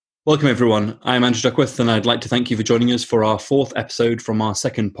Welcome, everyone. I'm Andrew Duckworth, and I'd like to thank you for joining us for our fourth episode from our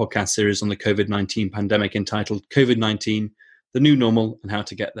second podcast series on the COVID-19 pandemic entitled COVID-19, The New Normal and How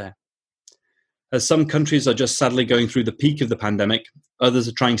to Get There. As some countries are just sadly going through the peak of the pandemic, others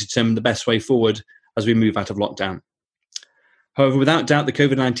are trying to determine the best way forward as we move out of lockdown. However, without doubt, the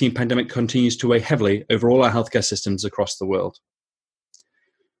COVID-19 pandemic continues to weigh heavily over all our healthcare systems across the world.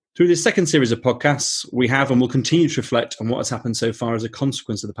 Through this second series of podcasts, we have and will continue to reflect on what has happened so far as a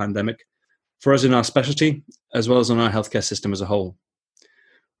consequence of the pandemic for us in our specialty, as well as on our healthcare system as a whole.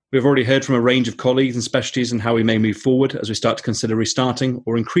 We've already heard from a range of colleagues and specialties on how we may move forward as we start to consider restarting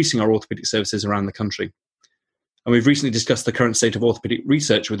or increasing our orthopaedic services around the country. And we've recently discussed the current state of orthopaedic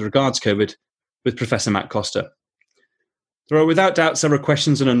research with regards to COVID with Professor Matt Costa. There are without doubt several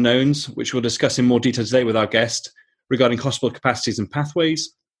questions and unknowns, which we'll discuss in more detail today with our guest, regarding hospital capacities and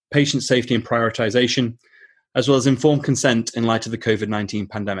pathways, patient safety and prioritization, as well as informed consent in light of the COVID-19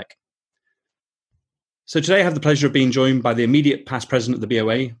 pandemic. So today I have the pleasure of being joined by the immediate past president of the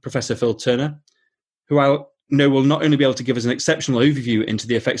BOA, Professor Phil Turner, who I know will not only be able to give us an exceptional overview into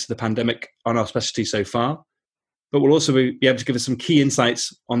the effects of the pandemic on our specialty so far, but will also be able to give us some key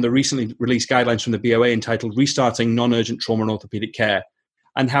insights on the recently released guidelines from the BOA entitled Restarting Non-Urgent Trauma and Orthopaedic Care,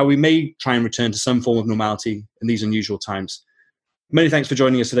 and how we may try and return to some form of normality in these unusual times. Many thanks for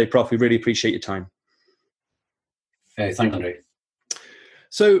joining us today, Prof. We really appreciate your time. Hey, thank you, Andrew.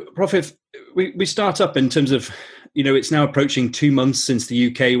 So, Prof, if we start up in terms of, it's now approaching 2 months since the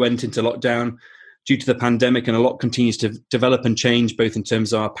UK went into lockdown due to the pandemic, and a lot continues to develop and change, both in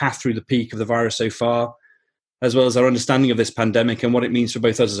terms of our path through the peak of the virus so far, as well as our understanding of this pandemic and what it means for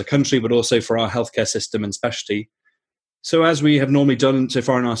both us as a country, but also for our healthcare system and specialty. So as we have normally done so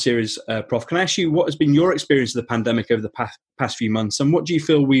far in our series, Prof, can I ask you what has been your experience of the pandemic over the past few months, and what do you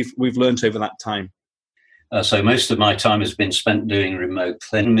feel we've learned over that time? So most of my time has been spent doing remote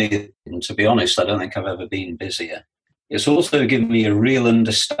clinical, and to be honest, I don't think I've ever been busier. It's also given me a real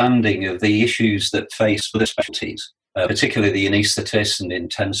understanding of the issues that face other specialties, particularly the anaesthetists and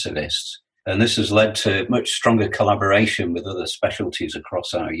intensivists. And this has led to much stronger collaboration with other specialties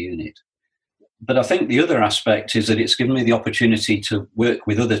across our unit. But I think the other aspect is that it's given me the opportunity to work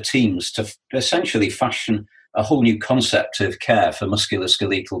with other teams to essentially fashion a whole new concept of care for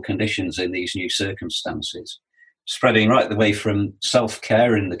musculoskeletal conditions in these new circumstances, spreading right the way from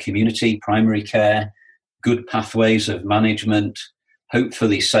self-care in the community, primary care, good pathways of management,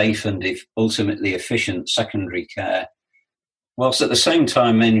 hopefully safe and ultimately efficient secondary care, whilst at the same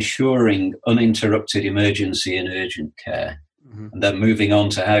time ensuring uninterrupted emergency and urgent care, and then moving on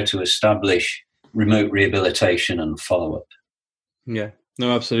to how to establish remote rehabilitation and follow-up. Yeah,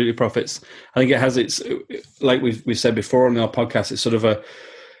 no, absolutely, Prof. I think it has its, like we've said before on our podcast, it's sort of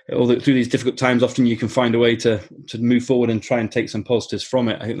through these difficult times, often you can find a way to move forward and try and take some positives from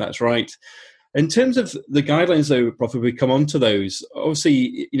it. I think that's right. In terms of the guidelines, though, Prof, we come on to those.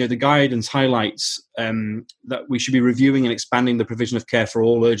 Obviously, the guidance highlights that we should be reviewing and expanding the provision of care for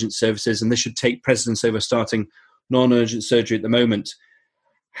all urgent services, and this should take precedence over starting non-urgent surgery at the moment.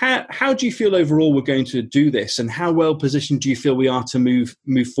 How do you feel overall we're going to do this, and how well positioned do you feel we are to move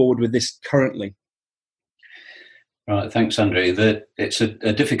forward with this currently? Right, thanks, Andrew. It's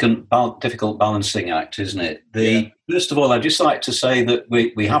a difficult balancing act, isn't it? First of all, I'd just like to say that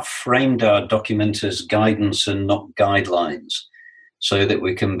we have framed our document as guidance and not guidelines, so that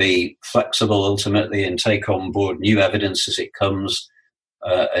we can be flexible ultimately and take on board new evidence as it comes,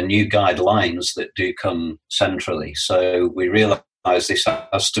 and new guidelines that do come centrally. So we realise this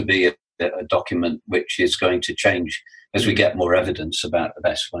has to be a document which is going to change as we get more evidence about the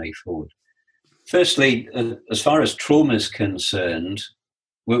best way forward. Firstly, as far as trauma is concerned,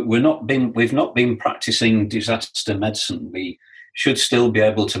 we've not been practicing disaster medicine. We should still be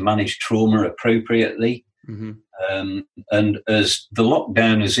able to manage trauma appropriately. And as the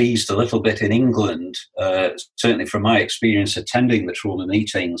lockdown has eased a little bit in England, certainly from my experience attending the trauma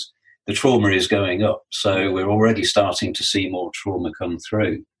meetings, the trauma is going up. So we're already starting to see more trauma come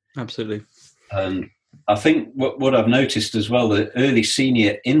through. Absolutely. And I think what I've noticed as well, that early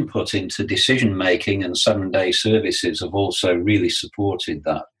senior input into decision-making and 7-day services have also really supported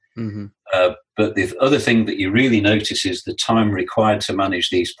that. But the other thing that you really notice is the time required to manage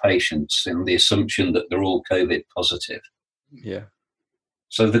these patients and the assumption that they're all COVID positive. Yeah.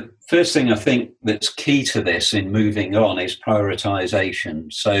 So the first thing I think that's key to this in moving on is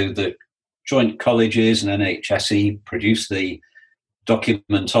prioritisation. So the joint colleges and NHSE produce the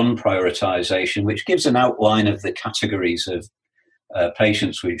document on prioritisation, which gives an outline of the categories of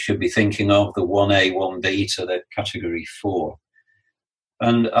patients we should be thinking of, the 1A, 1B to the category 4.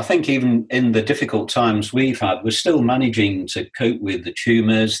 And I think even in the difficult times we've had, we're still managing to cope with the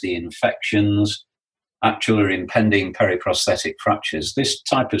tumours, the infections, actual or impending periprosthetic fractures. This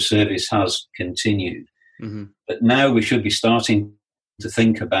type of service has continued. Mm-hmm. But now we should be starting to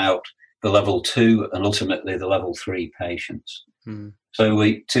think about the level 2 and ultimately the level 3 patients. Mm-hmm. So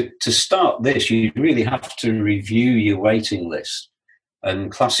to start this, you really have to review your waiting list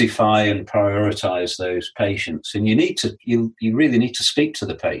and classify and prioritize those patients. And you really need to speak to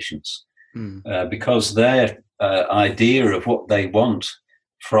the patients because their idea of what they want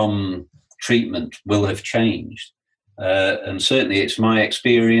from treatment will have changed. And certainly it's my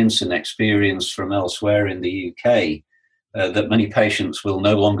experience and experience from elsewhere in the UK that many patients will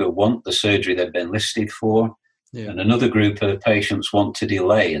no longer want the surgery they've been listed for. Yeah. And another group of patients want to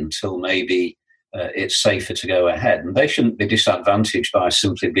delay until maybe it's safer to go ahead. And they shouldn't be disadvantaged by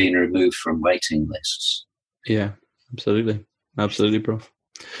simply being removed from waiting lists. Yeah, absolutely. Absolutely, Prof.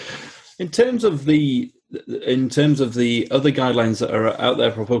 In terms of the other guidelines that are out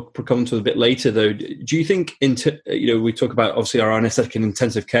there, we'll come to a bit later, though. Do you think, we talk about obviously our anaesthetic and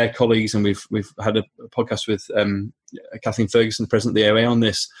intensive care colleagues, and we've had a podcast with Kathleen Ferguson, the president of the OA, on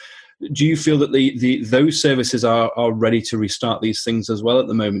this. Do you feel that those services are ready to restart these things as well at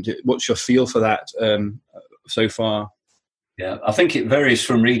the moment? What's your feel for that so far? Yeah, I think it varies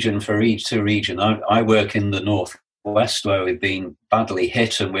from region to region. I work in the northwest where we've been badly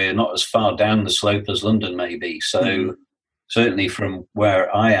hit and we're not as far down the slope as London may be. So certainly from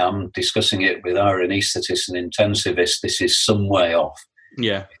where I am discussing it with our anaesthetists and intensivists, this is some way off.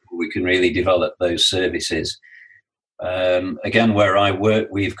 Yeah, we can really develop those services. Again, where I work,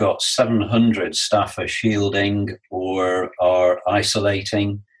 we've got 700 staff are shielding or are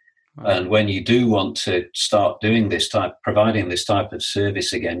isolating. Wow. And when you do want to start providing this type of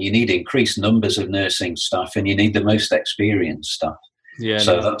service again, you need increased numbers of nursing staff and you need the most experienced staff. Yeah,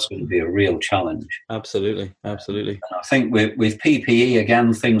 so that's going to be a real challenge. Absolutely. And I think with PPE,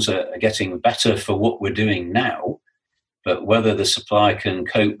 again, things are getting better for what we're doing now. But whether the supply can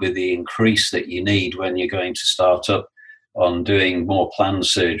cope with the increase that you need when you're going to start up on doing more planned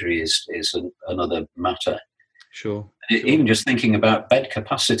surgery is another matter. Sure. Even just thinking about bed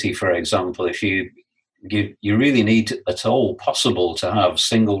capacity, for example, if you really need at all possible to have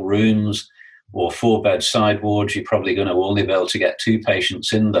single rooms or 4-bed side wards, you're probably going to only be able to get 2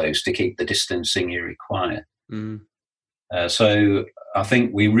 patients in those to keep the distancing you require. So I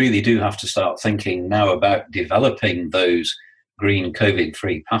think we really do have to start thinking now about developing those green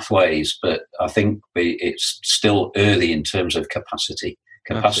COVID-free pathways, but I think it's still early in terms of capacity.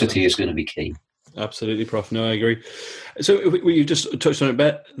 Capacity is going to be key. Absolutely, Prof. No, I agree. So you just touched on it a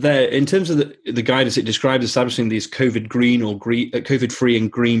bit there. In terms of the guidance, it describes establishing these COVID green or COVID-free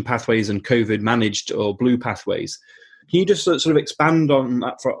and green pathways and COVID-managed or blue pathways. Can you just sort of expand on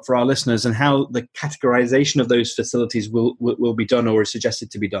that for our listeners and how the categorization of those facilities will be done or is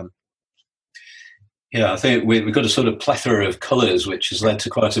suggested to be done? Yeah, I think we've got a sort of plethora of colours, which has led to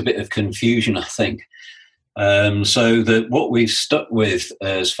quite a bit of confusion, I think. So what we've stuck with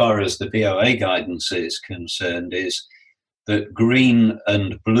as far as the BOA guidance is concerned is that green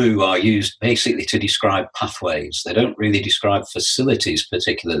and blue are used basically to describe pathways. They don't really describe facilities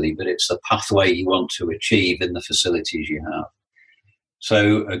particularly, but it's the pathway you want to achieve in the facilities you have.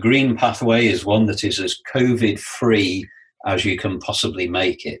 So a green pathway is one that is as COVID-free as you can possibly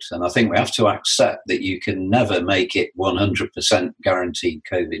make it. And I think we have to accept that you can never make it 100% guaranteed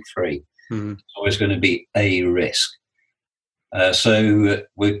COVID-free. Mm-hmm. It's always going to be a risk. So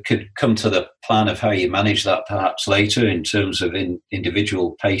we could come to the plan of how you manage that perhaps later in terms of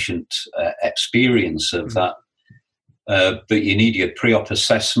individual patient experience of that. But you need your pre-op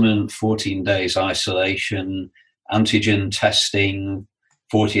assessment, 14 days isolation, antigen testing,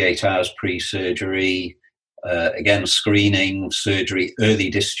 48 hours pre-surgery, again, screening, surgery, early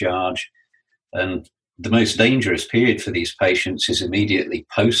discharge. And the most dangerous period for these patients is immediately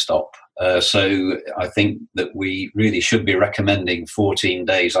post-op. So I think that we really should be recommending 14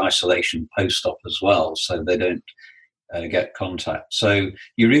 days isolation post-op as well, so they don't get contact. So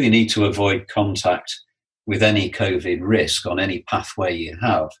you really need to avoid contact with any COVID risk on any pathway you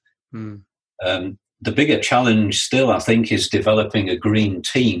have. The bigger challenge still, I think, is developing a green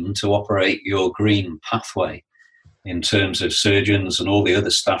team to operate your green pathway in terms of surgeons and all the other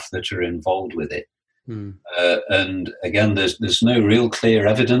staff that are involved with it. And again, there's no real clear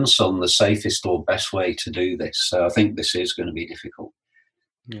evidence on the safest or best way to do this. So I think this is going to be difficult.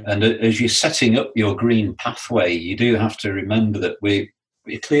 Yeah. And as you're setting up your green pathway, you do have to remember that we're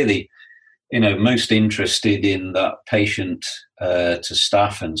clearly, most interested in that patient to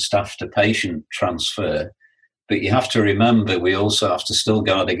staff and staff to patient transfer. But you have to remember, we also have to still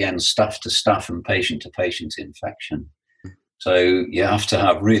guard against staff-to-staff and patient-to-patient infection. So you have to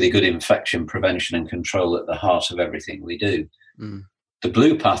have really good infection prevention and control at the heart of everything we do. Mm. The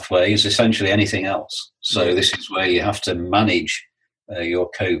blue pathway is essentially anything else. So this is where you have to manage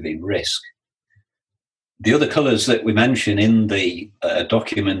your COVID risk. The other colours that we mention in the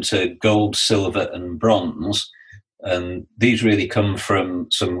document are gold, silver and bronze. And these really come from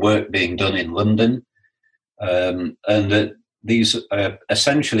some work being done in London. And these are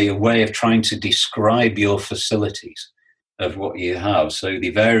essentially a way of trying to describe your facilities of what you have. So they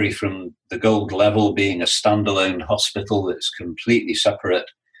vary from the gold level being a standalone hospital that's completely separate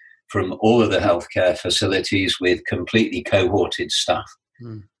from all of the healthcare facilities with completely cohorted staff.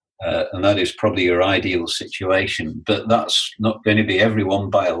 Mm. And that is probably your ideal situation. But that's not going to be everyone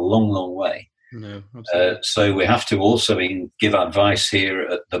by a long, long way. No, so we have to also give advice here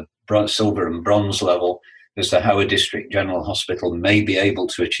at the silver and bronze level as to how a district general hospital may be able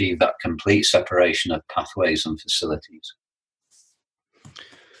to achieve that complete separation of pathways and facilities.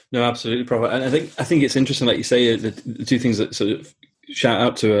 No, absolutely, Prof. And I think it's interesting, like you say, the two things that sort of shout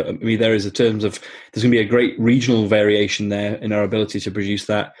out to me there is in terms of there's going to be a great regional variation there in our ability to produce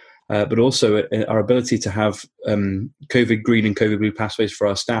that, but also our ability to have COVID green and COVID blue pathways for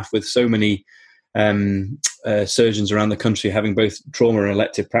our staff with so many surgeons around the country having both trauma and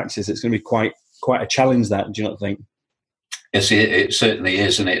elective practices. It's going to be quite a challenge, that, do you not think? Yes, it certainly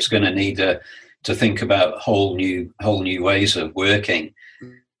is, and it's going to need to think about whole new ways of working.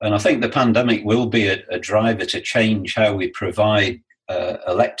 And I think the pandemic will be a driver to change how we provide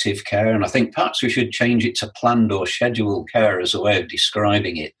elective care, and I think perhaps we should change it to planned or scheduled care as a way of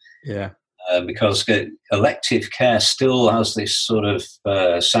describing it. Yeah. Because elective care still has this sort of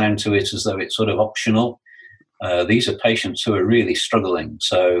sound to it as though it's sort of optional. These are patients who are really struggling.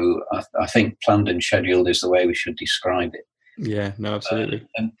 So I think planned and scheduled is the way we should describe it. Yeah, no, absolutely.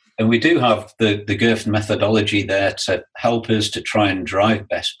 And we do have the GIRF methodology there to help us to try and drive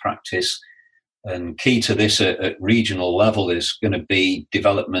best practice. And key to this at regional level is going to be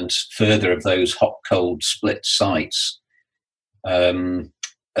development further of those hot-cold split sites.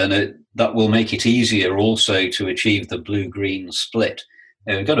 That will make it easier also to achieve the blue-green split.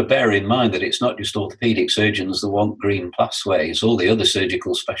 Now, we've got to bear in mind that it's not just orthopaedic surgeons that want green pathways. All the other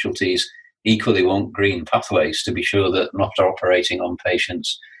surgical specialties equally want green pathways to be sure that not operating on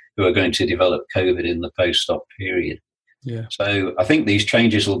patients who are going to develop COVID in the post-op period. Yeah. So I think these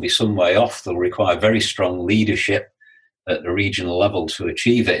changes will be some way off. They'll require very strong leadership at the regional level to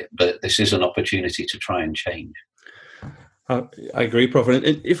achieve it, but this is an opportunity to try and change. I agree, Prof. And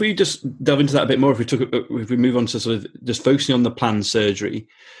if we just delve into that a bit more, if we move on to sort of just focusing on the planned surgery,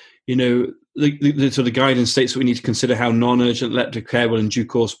 you know, the sort of guidance states that we need to consider how non-urgent elective care will in due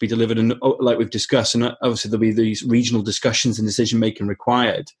course be delivered, and like we've discussed, and obviously there'll be these regional discussions and decision making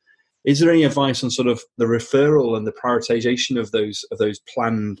required. Is there any advice on sort of the referral and the prioritization of those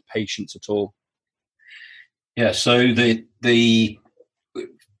planned patients at all? Yeah. So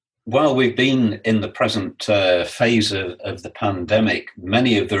while we've been in the present phase of the pandemic,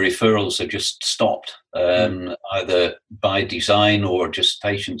 many of the referrals have just stopped, either by design or just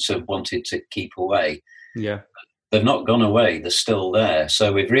patients have wanted to keep away. Yeah. They've not gone away. They're still there.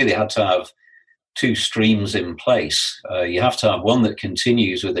 So we've really had to have two streams in place. You have to have one that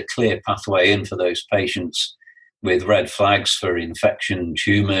continues with a clear pathway in for those patients with red flags for infection,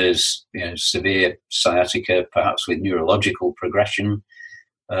 tumours, severe sciatica, perhaps with neurological progression.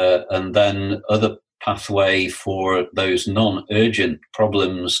 And then other pathway for those non-urgent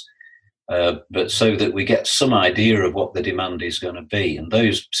problems, but so that we get some idea of what the demand is going to be. And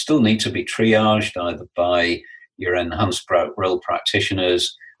those still need to be triaged either by your enhanced role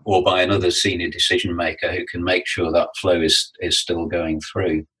practitioners or by another senior decision maker who can make sure that flow is still going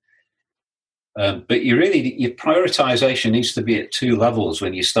through. But your prioritization needs to be at two levels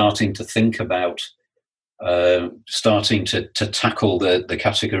when you're starting to think about starting to tackle the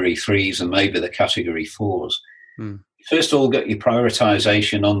category 3s and maybe the category 4s. First of all, get your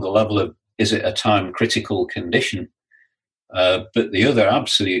prioritization on the level of, is it a time critical condition? But the other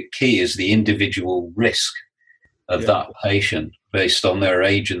absolute key is the individual risk of that patient based on their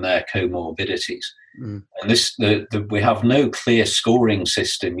age and their comorbidities. And we have no clear scoring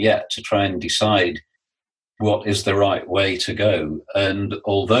system yet to try and decide what is the right way to go. And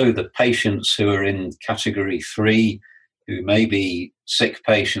although the patients who are in category 3, who may be sick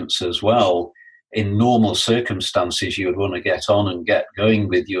patients as well, in normal circumstances you would want to get on and get going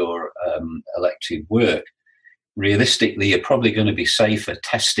with your elective work, realistically you're probably going to be safer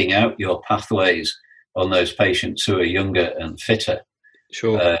testing out your pathways on those patients who are younger and fitter.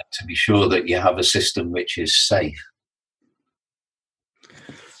 Sure. To be sure that you have a system which is safe.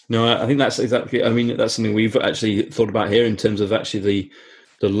 No, I think that's exactly. I mean, that's something we've actually thought about here in terms of actually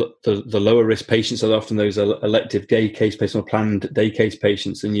the lower risk patients are often those elective day case patients or planned day case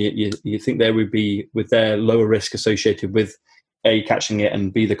patients, and you think they would be with their lower risk associated with A, catching it,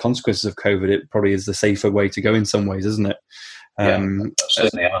 and B, the consequences of COVID. It probably is the safer way to go in some ways, isn't it? Yeah, that's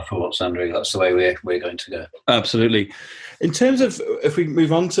certainly our thoughts, Andrew. That's the way we're going to go. Absolutely. In terms of, if we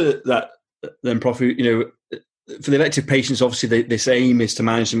move on to that, then, Prof, for the elective patients, obviously this aim is to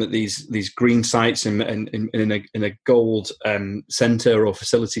manage them at these green sites in a gold centre or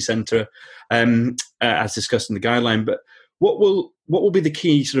facility centre, as discussed in the guideline. But what will be the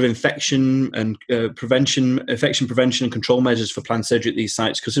key sort of infection prevention and control measures for planned surgery at these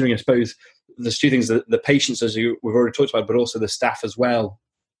sites? Considering, I suppose, there's two things: the patients, as we've already talked about, but also the staff as well.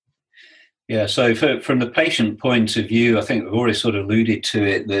 Yeah, so from the patient point of view, I think we've already sort of alluded to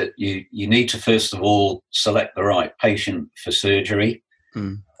it, that you need to first of all select the right patient for surgery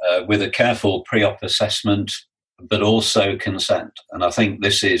with a careful pre-op assessment, but also consent. And I think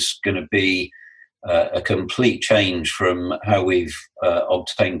this is going to be a complete change from how we've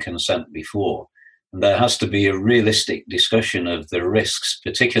obtained consent before. And there has to be a realistic discussion of the risks,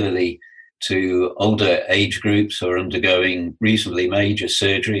 particularly to older age groups who are undergoing reasonably major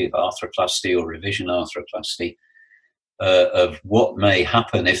surgery of arthroplasty or revision arthroplasty, of what may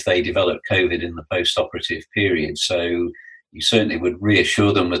happen if they develop COVID in the post-operative period. So you certainly would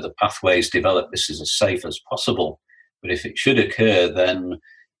reassure them that the pathways developed, this is as safe as possible. But if it should occur, then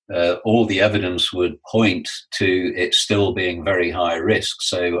all the evidence would point to it still being very high risk.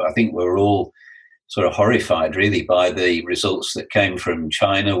 So I think we're all sort of horrified really by the results that came from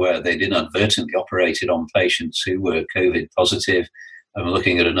China, where they inadvertently operated on patients who were COVID positive and were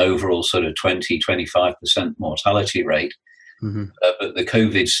looking at an overall sort of 20-25% mortality rate. Mm-hmm. But the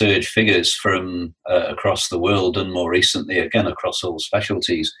COVID surge figures from across the world, and more recently again across all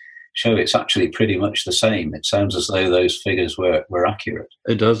specialties, show it's actually pretty much the same. It sounds as though those figures were accurate.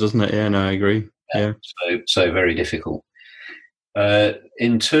 It does, doesn't it? Yeah, no, I agree. Yeah. So very difficult.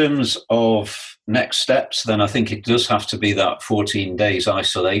 In terms of next steps, then I think it does have to be that 14 days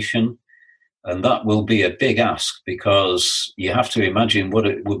isolation. And that will be a big ask, because you have to imagine what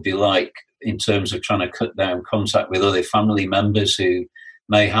it would be like in terms of trying to cut down contact with other family members who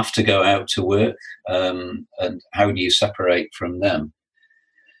may have to go out to work, and how do you separate from them?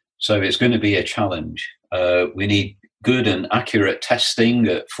 So it's going to be a challenge. We need good and accurate testing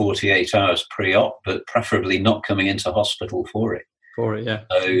at 48 hours pre-op, but preferably not coming into hospital for it. Yeah.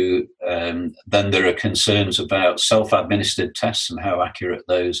 So then there are concerns about self-administered tests and how accurate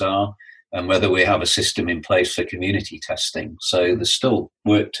those are, and whether we have a system in place for community testing. So there's still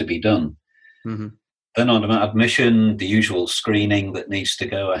work to be done. Mm-hmm. Then on admission, the usual screening that needs to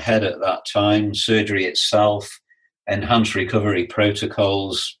go ahead at that time, surgery itself, enhanced recovery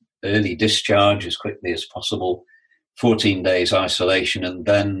protocols, early discharge as quickly as possible, 14 days isolation, and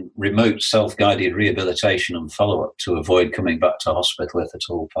then remote self-guided rehabilitation and follow-up to avoid coming back to hospital if at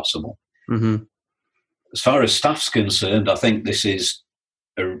all possible. Mm-hmm. As far as staff's concerned, I think this is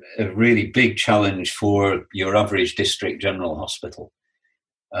a really big challenge for your average district general hospital.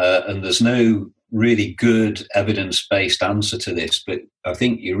 And there's no really good evidence-based answer to this, but I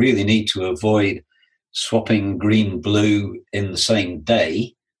think you really need to avoid swapping green-blue in the same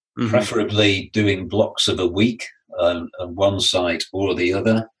day, mm-hmm. preferably doing blocks of a week on one site or the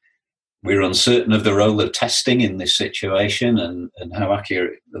other. We're uncertain of the role of testing in this situation and how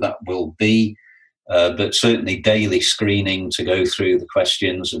accurate that will be, but certainly daily screening to go through the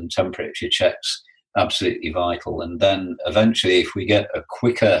questions and temperature checks, absolutely vital. And then eventually, if we get a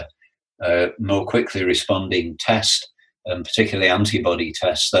quicker, more quickly responding test, and particularly antibody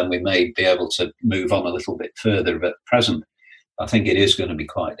tests, then we may be able to move on a little bit further. But at present, I think it is going to be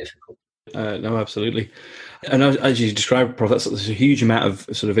quite difficult. No, absolutely. And as you described, Prof, there's a huge amount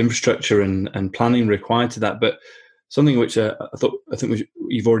of sort of infrastructure and planning required to that. But something which I think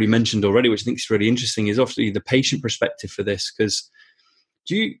you've already mentioned already, which I think is really interesting, is obviously the patient perspective for this. Because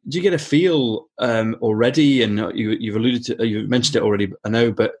do you get a feel already? And you've alluded to, you mentioned it already, I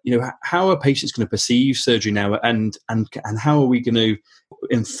know. But how are patients going to perceive surgery now, and how are we going to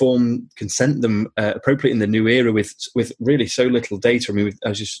consent them appropriately in the new era with really so little data? I mean,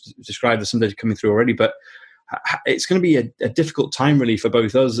 as you described, there's some data coming through already, but it's going to be a difficult time really for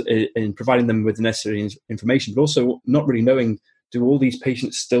both us in providing them with the necessary information, but also not really knowing, do all these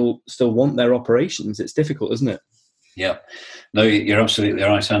patients still want their operations? It's difficult, isn't it? Yeah, no, you're absolutely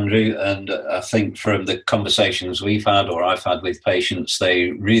right, Andrew. And I think from the conversations we've had or I've had with patients,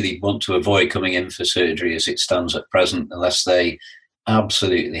 they really want to avoid coming in for surgery as it stands at present, unless they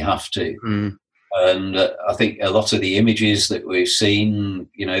absolutely have to. Mm. And I think a lot of the images that we've seen,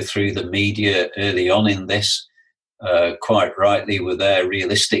 through the media early on in this, quite rightly were there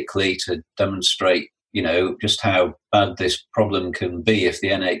realistically to demonstrate, just how bad this problem can be if the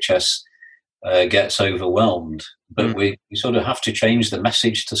NHS gets overwhelmed. But we sort of have to change the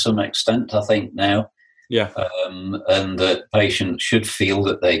message to some extent, I think, now. Yeah. And that patients should feel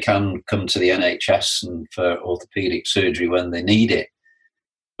that they can come to the NHS and for orthopaedic surgery when they need it.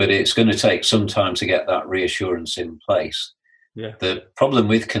 But it's going to take some time to get that reassurance in place. Yeah. The problem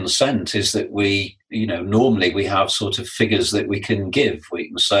with consent is that we, normally we have sort of figures that we can give. We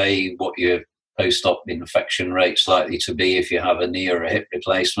can say what your post-op infection rate's likely to be if you have a knee or a hip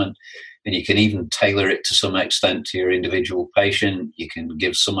replacement. And you can even tailor it to some extent to your individual patient. You can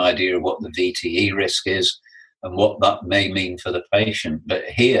give some idea of what the VTE risk is and what that may mean for the patient. But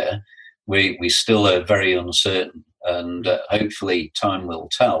here, we still are very uncertain, and hopefully time will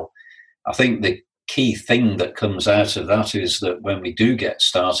tell. I think the key thing that comes out of that is that when we do get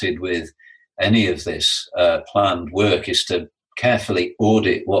started with any of this planned work is to carefully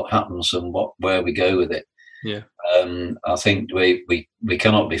audit what happens and where we go with it. Yeah. I think we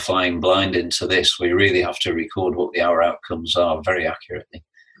cannot be flying blind into this. We really have to record what our outcomes are very accurately.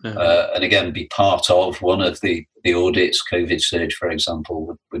 And again, be part of one of the audits. COVID Surge, for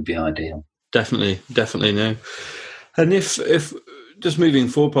example, would be ideal. Definitely no. And if just moving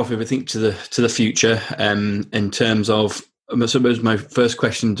forward, Prof, if we think to the future, in terms of, I suppose my first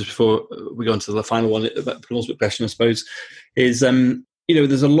question just before we go on to the final one, about penultimate question, I suppose, is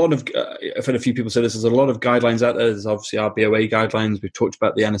there's a lot of, I've had a few people say this, there's a lot of guidelines out there. There's obviously our BOA guidelines. We've talked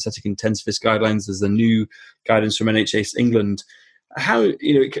about the anaesthetic intensivist guidelines. There's the new guidance from NHS England. How,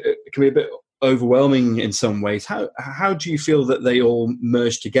 it can be a bit overwhelming in some ways. How do you feel that they all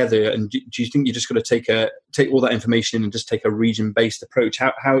merge together? And do you think you just got to take all that information and just take a region-based approach?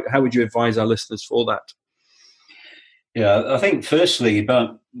 How would you advise our listeners for that? Yeah, I think firstly,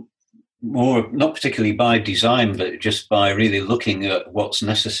 but more not particularly by design, but just by really looking at what's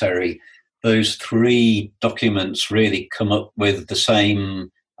necessary, those three documents really come up with the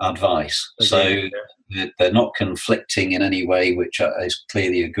same advice. Okay. So they're not conflicting in any way, which is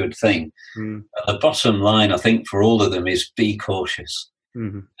clearly a good thing. The bottom line, I think, for all of them is be cautious.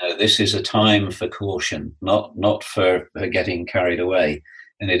 Mm-hmm. This is a time for caution, not for getting carried away.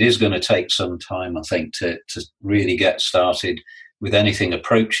 And it is going to take some time, I think, to really get started with anything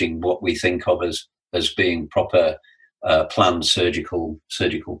approaching what we think of as being proper planned surgical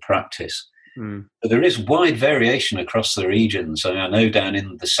practice. But there is wide variation across the regions. I know down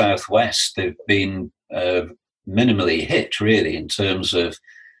in the southwest, they've been minimally hit, really, in terms of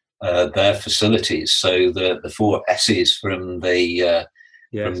their facilities. So the 4 S's from the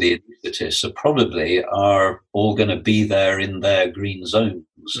anaesthetists are all going to be there in their green zones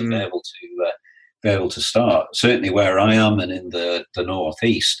and be able to start. Certainly where I am and in the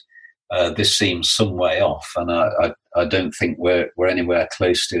northeast, this seems some way off, and I don't think we're anywhere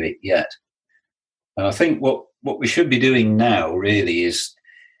close to it yet. And I think what we should be doing now really is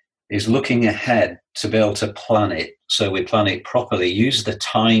looking ahead to be able to plan it, so we plan it properly, use the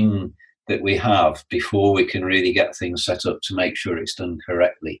time that we have before we can really get things set up to make sure it's done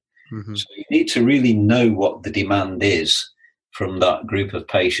correctly. Mm-hmm. So you need to really know what the demand is from that group of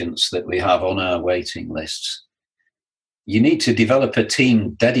patients that we have on our waiting lists. You need to develop a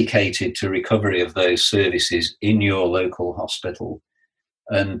team dedicated to recovery of those services in your local hospital,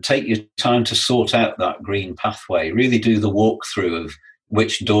 and take your time to sort out that green pathway. Really do the walkthrough of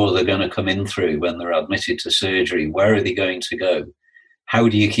which door they're going to come in through when they're admitted to surgery. Where are they going to go? How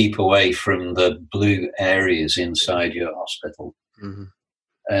do you keep away from the blue areas inside your hospital?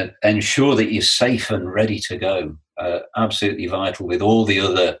 Mm-hmm. Ensure that you're safe and ready to go. Absolutely vital with all the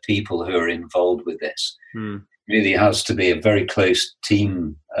other people who are involved with this. Really has to be a very close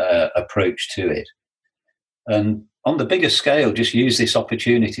team approach to it. And on the bigger scale, just use this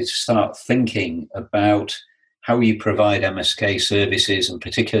opportunity to start thinking about how you provide MSK services, and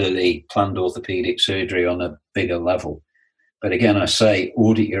particularly planned orthopaedic surgery on a bigger level. But again, I say,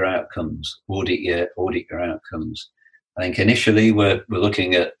 audit your outcomes. Audit your outcomes. I think initially we're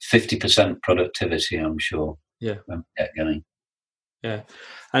looking at 50% productivity, I'm sure. Yeah. When we get going. Yeah.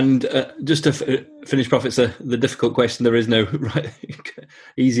 And just to finish, Prof, it's the difficult question. There is no right,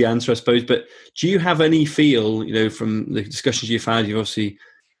 easy answer, I suppose. But do you have any feel, from the discussions you've had, you've obviously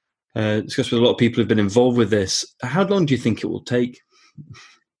discussed with a lot of people who've been involved with this, how long do you think it will take?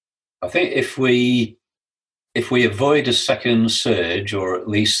 I think if we avoid a second surge, or at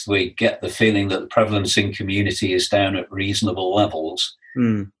least we get the feeling that the prevalence in community is down at reasonable levels,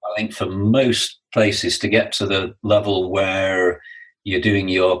 I think for most places to get to the level where you're doing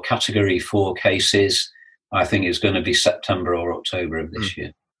your category 4 cases, I think it's going to be September or October of this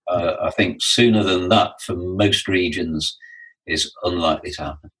year. I think sooner than that for most regions is unlikely to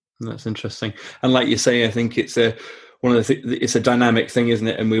happen. That's interesting. And like you say, I think it's it's a dynamic thing, isn't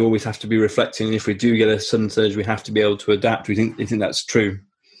it? And we always have to be reflecting. And if we do get a sudden surge, we have to be able to adapt. You think that's true?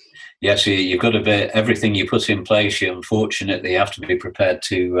 Yes, you've got to be, everything you put in place, you unfortunately have to be prepared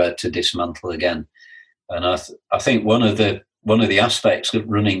to dismantle again. And I think one of the aspects of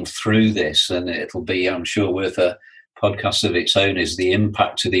running through this, and it'll be, I'm sure, worth a podcast of its own, is the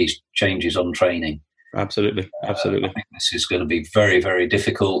impact of these changes on training. Absolutely. I think this is going to be very, very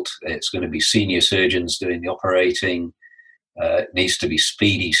difficult. It's going to be senior surgeons doing the operating. It needs to be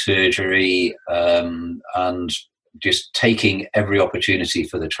speedy surgery, and just taking every opportunity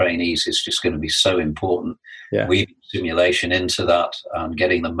for the trainees is just going to be so important. Yeah. Weaving simulation into that and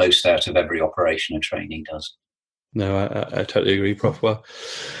getting the most out of every operation a trainee does. No, I totally agree, Prof. Well,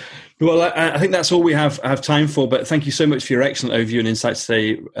 I think that's all we have time for, but thank you so much for your excellent overview and insights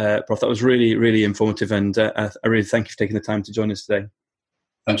today, Prof. That was really, really informative, and I really thank you for taking the time to join us today.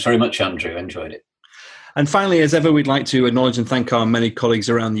 Thanks very much, Andrew. Enjoyed it. And finally, as ever, we'd like to acknowledge and thank our many colleagues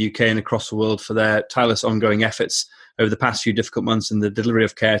around the UK and across the world for their tireless ongoing efforts over the past few difficult months in the delivery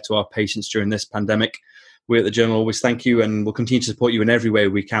of care to our patients during this pandemic. We at the Journal always thank you, and we'll continue to support you in every way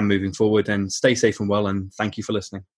we can moving forward. And stay safe and well, and thank you for listening.